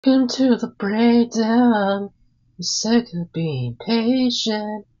Welcome to the breakdown. I'm sick of being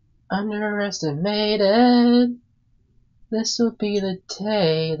patient, underestimated. This will be the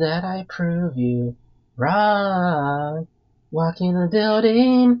day that I prove you wrong. Walking the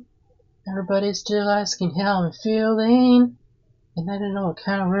building, everybody's still asking how I'm feeling, and I don't know what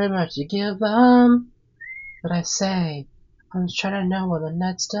kind of room I should give them. But I say, I'm just trying to know what the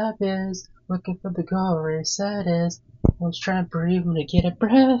next step is, looking for the goal where reset is. I was trying to breathe to get a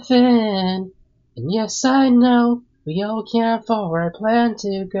breath in. And yes, I know we all can't follow where I plan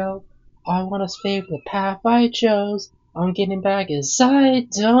to go. All I want is faith for the path I chose. I'm getting back as I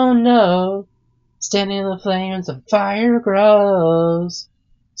don't know. Standing in the flames, the fire grows.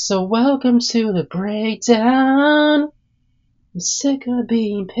 So welcome to the breakdown. I'm sick of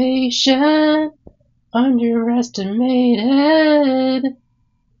being patient, underestimated.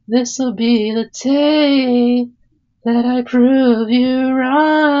 This'll be the day that I prove you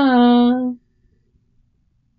wrong.